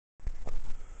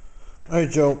Alright,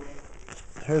 Joe,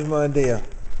 here's my idea.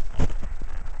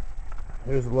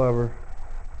 Here's the lever.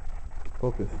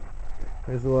 Focus.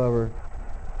 Here's the lever.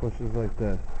 Pushes like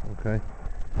this, okay?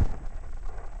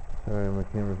 Sorry, my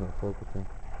camera's not focusing.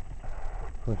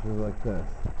 Pushes like this.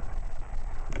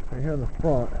 Right here in the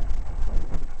front,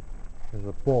 there's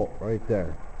a bolt right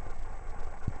there.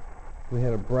 We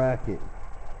had a bracket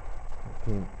that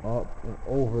came up and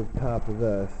over the top of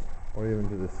this, or even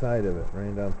to the side of it,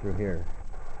 running down through here.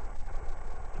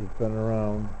 Just bent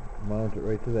around, mount it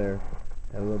right to there.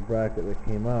 Had a little bracket that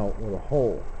came out with a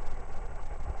hole.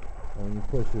 And when you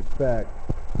push this back,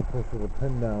 you push a little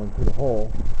pin down to the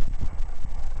hole.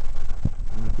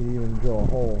 And you can even drill a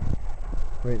hole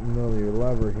right in the middle of your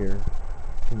lever here.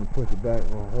 And you push it back,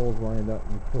 the hole's lined up,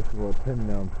 and you push a little pin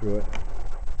down through it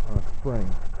on a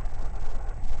spring.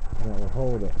 And that will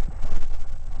hold it.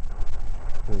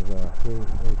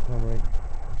 They come right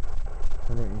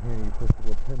in here, you push a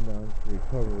little pin down so your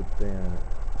cover would stay on it.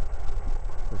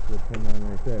 Push a little pin down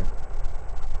right there.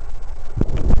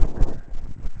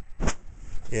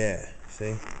 Yeah,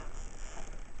 see?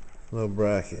 Little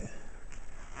bracket.